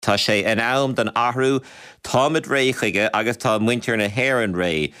tá sé an am den ahrú támid réige agus tá muintear na héan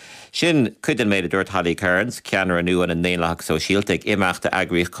ré. Sin cuidan méid a dúirt Halley Kearns, ceanar a nua an néalach so síaltaigh imeachta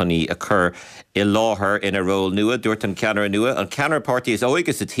agrích chuní a chur I láthair ina ról nua, dúirt an ceanar a nua. An ceanar party is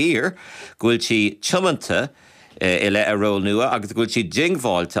óigus a tír, gúil si tiomanta I le a ról nua, agus gúil si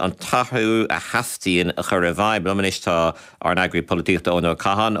dingháilte an tathú a hastíín a chur a bhaim. Lomanis tá ar an agri politíochta óna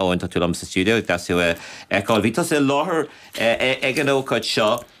cahan óanta túlam sa stúdio, gasú eáil vítas I láthair ag an ócaid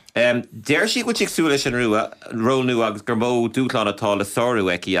seo. Déir si go tiagsúla an ról nua agus gur mó dúchláán atá le sorú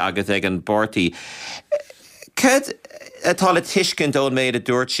eici agus ag an bortaí. Cad atá le tuiscin dón méid a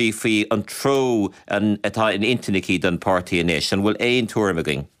dúirt si faoi an tró atá in intinicí don party inis, an bhfuil éon túir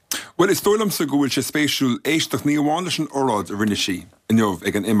agin. Well, is tólam sa gohfuil se spéisiúil éisteach níomháin leis an óráid a rinne si inmh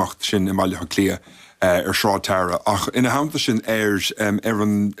ag an imacht sin I maiile clia ar sráidteara. Ach ina hamta sin ar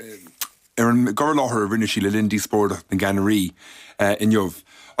an gar láthair a rinne si le lindí spórdach na Gannarí inmh.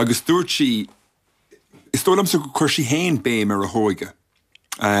 Agus dúirt si, is tólam sa chuir si héin béim ar a hóige,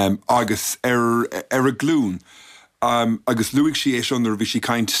 agus ar a glún, agus luigh si éisiúnar bhí si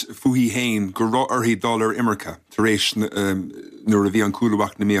caint fuhí héin go rá orthaí dul ar imirce tar éis nuair a bhí an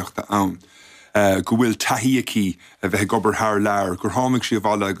cúlahacht na míochta ann. Go bhfuil taithíací a bheith gobar thar leir, gur tháinig si a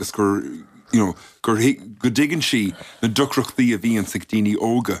bhalla agus gur ddigann si na ducrachtaí a bhíonn sa daoine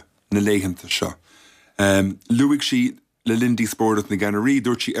óga na léitheanta seo. Luigh si le lindí spórdach na Gannarí,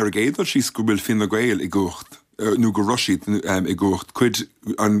 dúirt si ar a géadal si go bhfuil fin na Gael I gcucht, nó go Russiad I gcucht,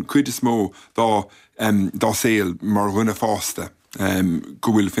 cuid is mó dá saoil mar rinne fásta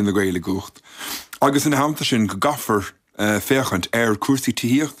go bhfuil fin na Gael I gcucht. Agus ina hamta sin go gafar féchant ar cuasaí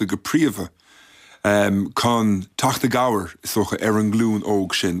tííochta go príomha chun tachta gabhar socha ar an glún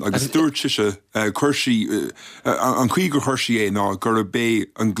óg sin. Agus dúirt si chuirsí an chuí gur chuirsí é ná gur a bé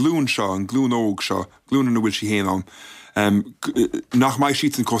an glún seo, an glún óg seo, glún na bhfuil si héanam. Nach mai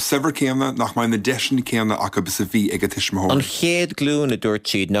siad an cos sever céanna, nach mai na deisina céanna ach a bis a bhí ag a tismthóirí. An chéad glún a dúirt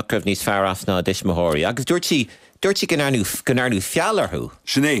siad nach raibh níos fearras ná a tismthóirí, agus dúirt si gannarnú fiallarthú.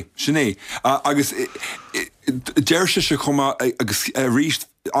 Sinné. Agus deir se chuma agus ríist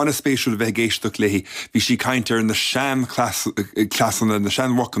anna spéisiúil bheith géisteach léi, bhí si caintear na sean clasanna, na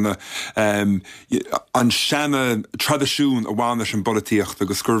sean wachanna, an seanna tradiisiún a bháin leis an bolaíocht,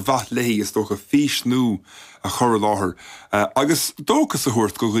 agus gur bhaith léi is dócha fís nó a chur láthair. Agus dóchas a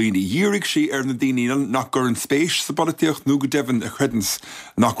thuirt go dhaoine, dírig si ar na daoine nach gur an spéis sa bolaíocht nó go deimhin a chredans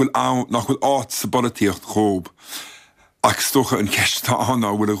nach bhfuil áit sa bolaíocht chób. Agus dócha an ceistá anna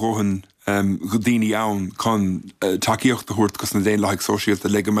bhfuil a róhan go daoine ann chun takeíocht a thuirt cos na déon leigh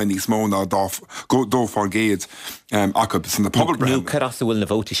sóisialta le go níos móna dófar géad acu san na pobl brein. Nú carás bhfuil na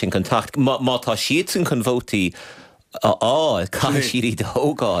bhótaí sin contact. Má tá siad sin chun bhótaí cai siad de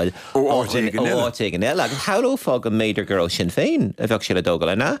ógáil áit ag an eile. Agus how fág an méidir go sin féin a bheadh si le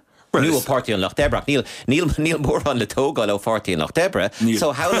dógáil na? Níl party an Loch Debre. Níl mór an le tógáil ó party an Loch Debre.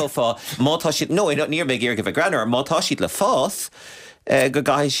 So how fá mátá siad níor mé ggéir go bheith granar, mátá siad le fás go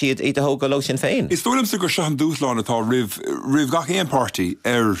gaith siad í de hógáil sin féin. Is tólam sa gur se an dúsláán atá rih gach éon party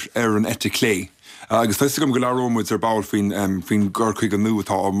ar an ete clé. Agus tá gom go lerómid ar báil faoin gur chuig an nu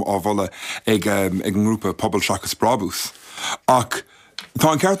atá á bhla ag an grúpa pobl seachas brabús. Ach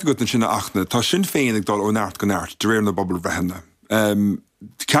tá an ceartta go na sinna achna, tá sin féin ag dul ó neart go neart, de réir na bobbal bheithanna.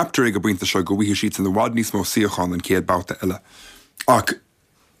 Captar ag go buinte seo go bhí siad in na bhád níos mó síocháin an céad báta eile. Ach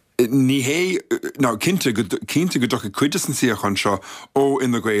ní hé cinnte go docha cuiide an síocháin seo ó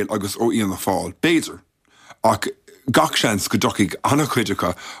ina Gael agus ó íon na fáil. Béidir. Ach gach seans go dochaigh anna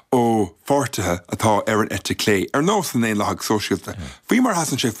chuidecha ó fortathe atá ar an ete clé, ar nó san éon lethag sóisialta. Bhí mar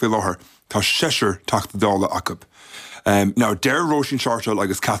hasan sé fí láthair tá séisiir teachta dála acu. Now, deir Róisín Searteil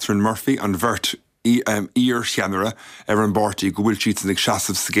agus Catherine Murphy an bhirt ír seanara ar an bartaí go bhfuil siad ag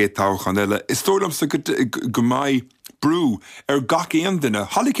seasamh sa géadtáach an eile. Is tólam sa go mai brú ar gach éon duine,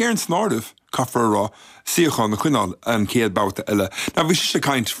 Halley Kearns Nardamh caafar rá síocháin na chuinál an céad báta eile. Na bhí sé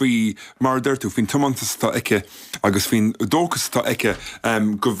caint faoi mar deirtú faoin tumantas tá aice agus faoin dóchas tá aice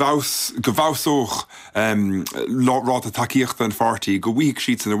go bhásóch ráta takeíochta an fartaí go bhuiigh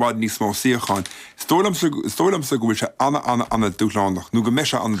siad san bhhaid níos mó síocháin. Stólam sa go bhfuil se anna dúchlánach, nó go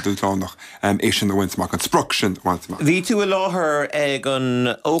meise anna dúchlánach é sin na bhaintach an spruc sin bhaintach. Bhí tú a láthair ag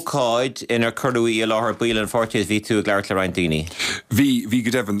an ócáid inar chuirúí a láthair buil an fartaí, bhí tú a gglair le Ryan Deany? Bhí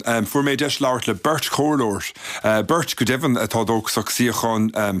go deimhin. Fuair mé deis leabhart le Bert Chorley Carlor. Bert go devan atá dógsach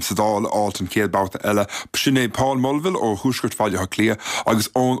síochan sadáil ált an céadbáta eile. Sinné Paul Mulville ó Húsgurt Fáile ha clia agus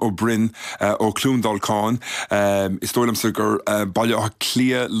ón ó Bryn ó Clúndal Cáin. Is tóilm sa gur baile ha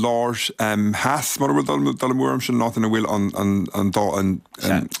clia lár has mar bhfuil dal múram sin ná in bhfuil an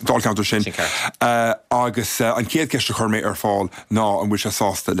dálcounter sin. Agus an céad ceiste chuir mé ar fáil ná an bhfuil sé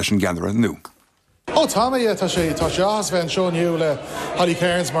sásta leis an genera nu. Ó Tommy tá sé bheith seoniu le Holly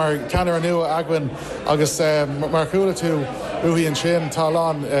Cairns mar ceanar nua aghain agus mar chuúla tú ruhí an sin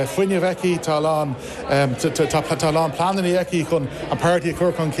talán fuine bheici talán planan eici chun an páirtí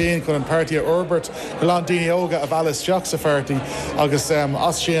Curcon Céin chun an páirtí Urbert goán daine óga a bheallas teach sa ferty agus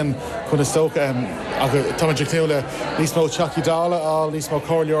as sin chun is tóca agus tamaidir le níos mó Chucky Dála áil níos mó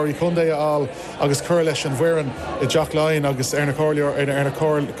Corleorí Cundé áil agus cur leis an bhuian i Jack Lyon agus ar na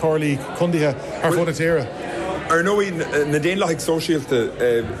Corlí Cundithe ar fud tíra. Ar nóí na déanlaigh sóisialta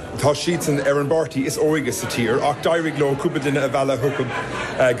tá siad san ar an bartaí is óige sa tír ach dairig le cúpa duine a bhealach thucam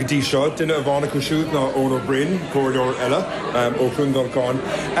go dtí seo duine a bhána go siúd ná ón ó Bryn corridor eile ó Clúndal Cáin.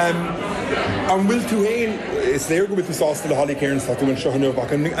 An bhfuil tú héin is léir go bit sásta le Holly Cairns tá tú an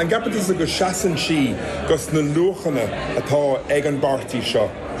seohanúbach an gapad is a go seaan si gus na luchanna atá ag an bartaí seo.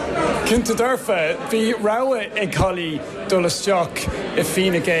 Cinnta d'orfa, bhí rogha ag Holly dulasteach i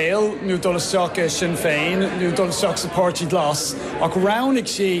Fine Gael, nó dulasteach i Sinn Féin, nó dulasteach sa Páirtí Glas, ach ránnig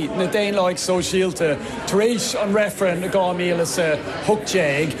si na déanlaigh sóisialta tar éis an referen na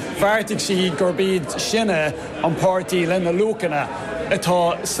 2018, bharrtaigh si gur bíd sinne an páirtí le na luchanna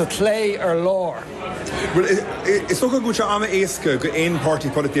atá sa clé ar lár. Well, is ook go se ama éasca go éon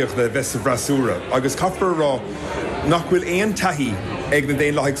páirtí políoch le bheits bhrasúra, agus caspar rá nach bhfuil éon taithí ag na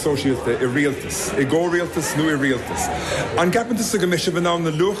déanlaigh sóisialta i rialtas, I ggó rialtas nó I rialtas. An gapantas a go mis se bhná na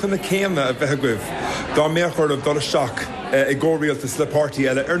luchanna céanna a bheith goibh, dá méchar of dolasteach I ggó rialtas le páirtí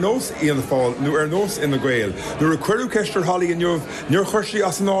eile ar nós íon fáil nó ar nós ina Gael. Nuair a cuireadh ceistir Holly in jobh, níor chuirsaí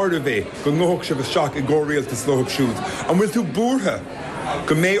as an áir a bheith go ngóthach se bheith seach I ggó rialtas lothach siúd. An bhfuil tú búrtha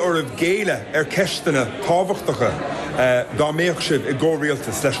go mé or géile ar ceistena tábhachtacha dá méoch sibh I ggó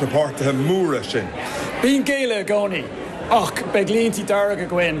rialtas leis na páirtithe múra sin. Bín géile gcónaí, ach beag líontí darga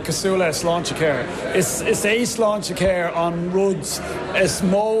ghain cosúla sláinte céir. Is é sláinte céir an ruds is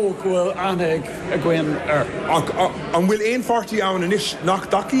mó bhfuil anag a ghain ar. An bhfuil éon pháirtí ann inis nach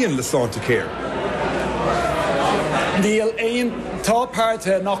dacaíonn le sláinte céir. Níl éon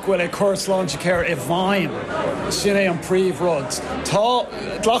tápáirthe nach bhfuil ag cur sláinte céir I bhaim sin é an príomh-rud. Tá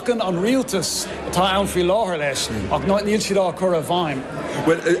dlachan an rialtas tá ann faoi láthair leis, ach níl siad á cur a bhaim.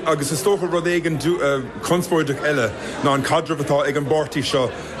 Well, agus is tócha rud éigen conspóideach eile ná an cadrah atá ag an bartaí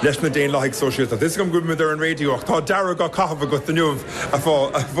seo leis na déanlaigh sóisialta. This gom go ar an radio ach tá dearg á caithfh go tanniuh a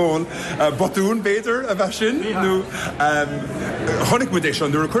bháil botún béidir a bheith sin nó chonig mu éis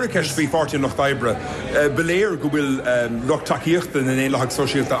an nuair a chuir ceist bhí páirtí nach d'oibre beléir go bhfuil loch takeíochta na déanlaigh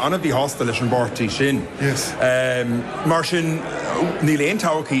sóisialta anna bhí hásta leis an bartaí sin. Yes. Mar sin níl éon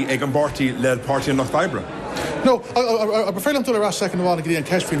táchaí ag an bartaí le páirtí nach d'oibre. No, I prefer them to the last second one to get in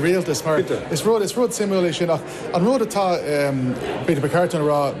cash free realtas. It's road simulation. On road atá Peter Becarton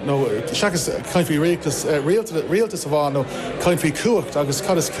ra no shakas kind of realtas of on no kind of cooked. Agus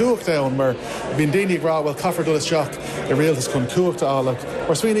cut us cooked down where been daily ra well covered all the shock the realtas come cooked all like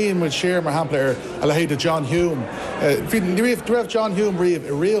or Sweeney in with share my hampler I hate John Hume. We have John Hume read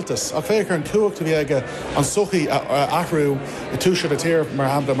realtas. I faker and cooked to be on Sochi Akru two shot a tear my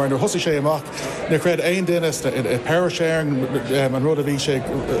hampler mar hussy shay mock. They create ein dentist a pair sharing and road of each a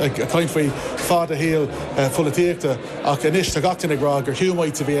kind of fad a heel full of theatre ach anish to got in a grog or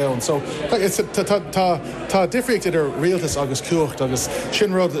humid to be on so it's ta different or realtas agus cooked agus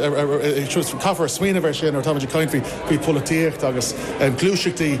shin road just cover swing version or tamage kind of full of theatre agus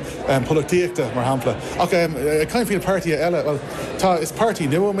glushikti full of theatre mar hampla ach kind of party ella well ta is party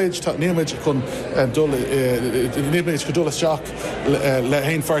new image kun dul image could dul shock le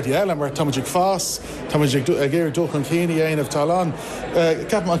hein party ella mar tamage fast tamage Gary Duncan Keeney ein of Talon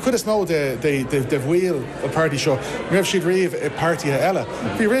Captain on could small the wheel a party show we have she'd reeve a party ella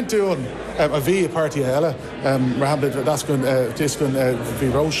we rent doing a V party ella Raham that's going this going be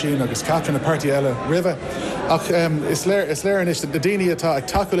Roshin agus Catherine a party ella river is there is the Dini ta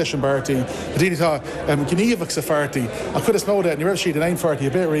takulation party the Dini ta Geneva safarty I could small that you she'd an party a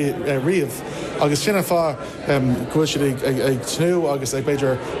bit reeve agus sinna fa go should a snow agus like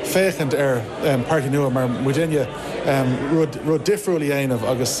major fechend party new Virginia rud differently ein of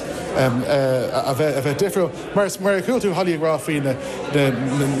agus a different mar cool to Holly Graffin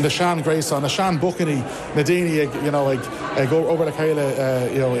the Shan Grace on a Shan Buckany Nadini you know like go over the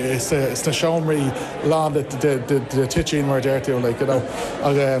Kayla you know it's the Shomri land the teaching where there to like you know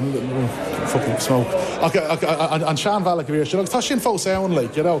fucking smoke. An Sean Valach go bhír. Tá sin fós ann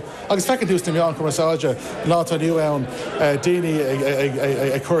like, you know. Agus fecinn tús na meán cumarsáide lá tá nniu ann daoine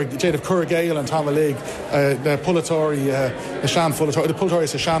déanamh cur Gael an Tom League na pulatóirí na Sean Pulatóirí, the pulatóirí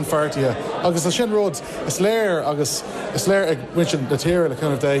sa Sean Fartia. Agus na sin rud is léir agus is léir ag winsin na tíir le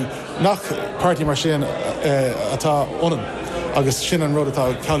cynna day nach party mar sin atá onan. Agus sin an rud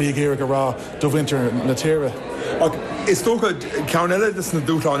atá cailí géir go rá do winter na tíire. Is tócha ceanile na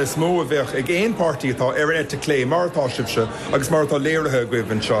dúláin is mó a bheith ag éon party atá ar an lé martá sibse agus martá léirethe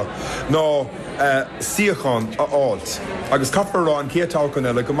goibhann seo ná siochan a áilt. Agus caparrán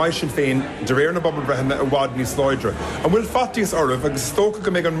cétáchan le go maiid sin féin de réir na bobbal brehanna a bhád níos láidre. An bhfuil fatíos ormh agus tócha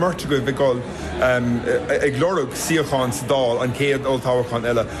go méid an murrta go bhíáil ag glórug siochan sa dáil an céad ótáchan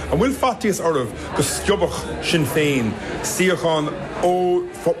eile. An bhfuil fatíos ormh go sciobach sin féin siochan ó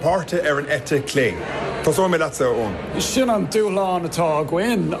páirte ar an lé. Tás ó mé lesa ón. Sin an dúláán atá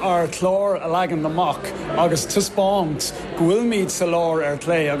gin ar chlór a legan amach agus tuspáint gohfuil míad sa lár ar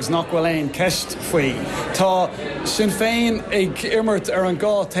lé agus nach bhfuil éon ceist faoi. Tá sin féin ag imirt ar an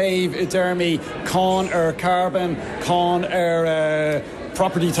gá taobh I dtéirmí cáin ar carbon, cáin ar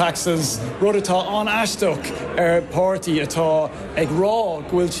property taxes, rud atá an aisteach ar party atá ag rá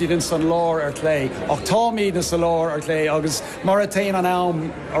ghfuil siad in san lár ar lé. Ach tá míad in sa lár ar lé agus mar a tain an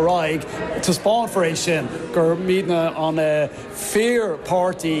am aráig tuspáint for é sin gur míadna an fear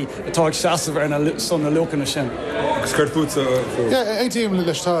party atá ag seasamh ar san na lucanna sin. Agus chuir fúta éim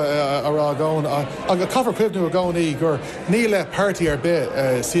leis tá ará gáin agus caithfar cuimhnú a gánaí gur ní le party ar bit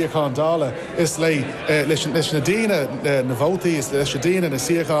siochan dála is leis na daoine na bhótaí is leis na daoine na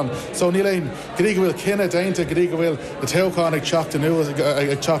siochan. So ní leon gorí go bhfuil cinenne dainte gorí go bhfuil na teocháin ag teacht nu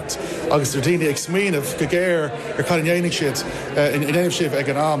ag teacht agus tar daoine ag smíanamh go géir ar chuinéanaigh siad in éanamh sibh ag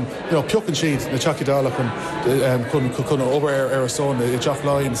an am peocann siad na teachaí dála chun obair ar a son I teach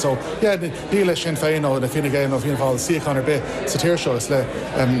láin. So ní leis sin féin ó na Fine Gael ó Fianna Fáil siochan ar bit sa tíir seo is le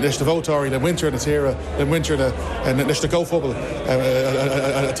leis na bhótáirí le winter na tíre le winter leis na ggóphobal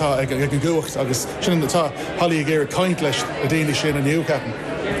atá ag an gcuacht agus sin atá halaí géir caint leis a daoine sin a nniucapan.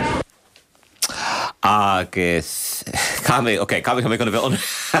 Agus Tá mé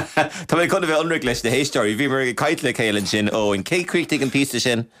gona bheith anric leis na héisteoirí, bhí mar caiit le chéileann sin ó an cé críigh an písa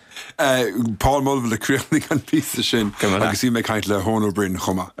sin. Paul Mulville le críochnaigh an písa sin agus í mé caiint le Hónó Bryn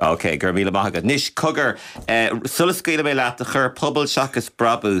chuma. Ok, gur míle maithagad. Nis cogur sulas cíle mé leat a chur pobl seachas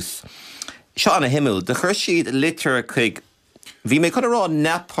brabús. Seo an na himúil, de chur siad litir chuig bhí mé chun rá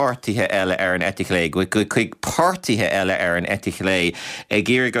napártithe eile ar an eticlé, chuig pártithe eile ar an eticlé ag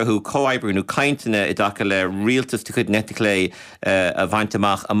ggéir go thu cóibrúnú caintena I dtaca le rialtas de chud neticlé a bhaint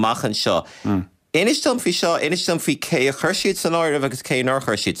amachchan seo. Inistom fi seo, inistom fi cé a chur siad san áireamh agus cé ná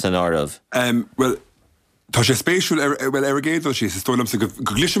chur siad san áireamh? Well, tá sé spéisiúil ar géadú sí sa tólam sa go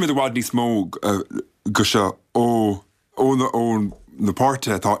gluisiid a bhád níos mó go seo ó na páirte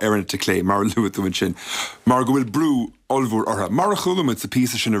atá ar an lé mar luúin sin. Mar go bhfuil brú olbhúr ortha. Mar a chulamid sa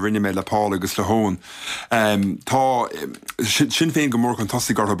písa sin a rinne mé le Páil agus le Hón. Tá sin féin go mór an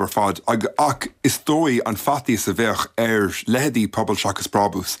tosaigh ortha bar fad ach is dói an fatí sa bheith ar leheadí pobl seachas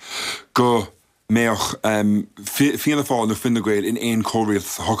brabús go méoch Fianna Fáil nó Fine Gael in éon cóiríocht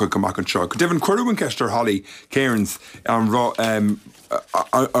sa hocha goach an seo. Go dibhann cuireann ceistar Hallí Cairns an rá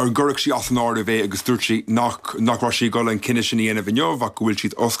ar gurach sí as an áir a bheith agus dúirt sí nach rá sí go an cinine sin íana bhneomh ach go bhfuil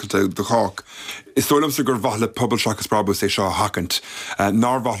siad oscailta do chách. Is tólam sa gur bhaile pobl seachas brabús é seo hacant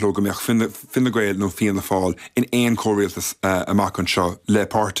ná bhaithló go mbeadh Fine Gael nó Fianna Fáil in éon cóiríocht amach an seo le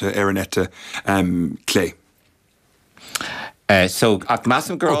páirte ar an ete clé. So ach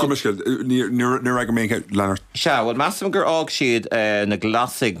massam gur ní raig mé Leonard. Se, well massam gur ág siad na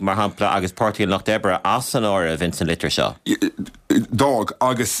glasig mar hampla agus pártaí nach debre as an áir a Vincent litir seo. Dag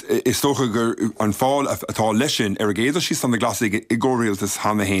agus is tócha gur an fáil atá leisin ar a géidir sí san na glasig I ggóiríaltas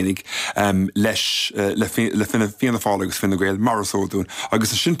hána hénig leis le Fianna Fáil agus Fine Gael mar sóún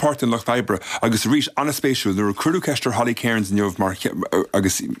agus sin páirtin nach daibre agus rís anna spéisiúil nuair a cruú ceistar Hallí Cairns neomh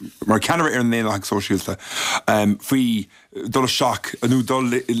agus mar ceanara ar an néanaach sóisiúilta faoi dul seach anú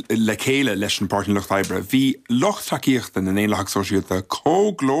dul le chéile leis an páirtin nach daibre. Bhí locht takeíochta na néanaach sóisiúilta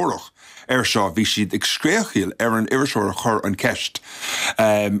cóglórach ar seo bhí siad ag scréachiil ar an iriseoir chur an ceist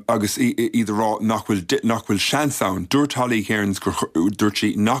agus iad rá nach bhfuil seans ann dúirt Hallí Cairns gur dúirt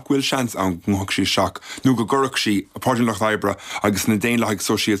sí nach bhfuil seans ann go thug sí seach nó go gurach sí a páirtin nach daibre agus na déanaach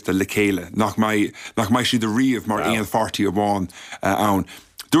sóisiúilta le chéile nach mai siad a riamh mar éon fartaí amháin ann.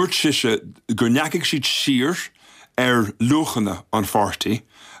 Dúirt siise gur neacaigh siad siar ar luchanna an fartaí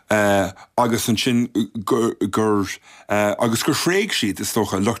agus an sin gur agus gur shréig siad is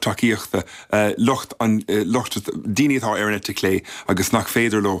tócha luchtaíochta lucht daoinetá ar an te lé agus nach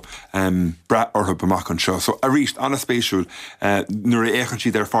féidir lo bre ortha bamach an seo. So a ríist anna spéisiúil nuair a échan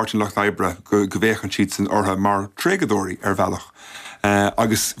siad ar fartin lucht ebre go bhéchan siad san ortha mar trégadóirí ar bhealach.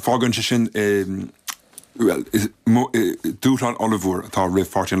 Agus fágann se sin well, dúrán olivúr atá rih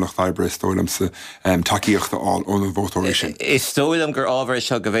fartin lucht ebre stóilm sa takeíochta all ón bhótóirí sin. Is stóilm gur ábhar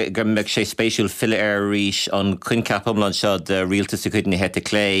seo gur meid sé spéisiúil fill ar ríis an cuincap omlan seo de rialtas a chuidna hete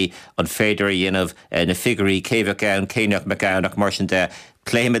clé an féidir dhéanamh na figurí céimhah ann céineach me ann ach mar sin de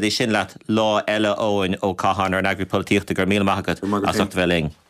cléimiid é sin leat lá eile óin ó cahan ar an agripolíochta gur míle maigad as bheling.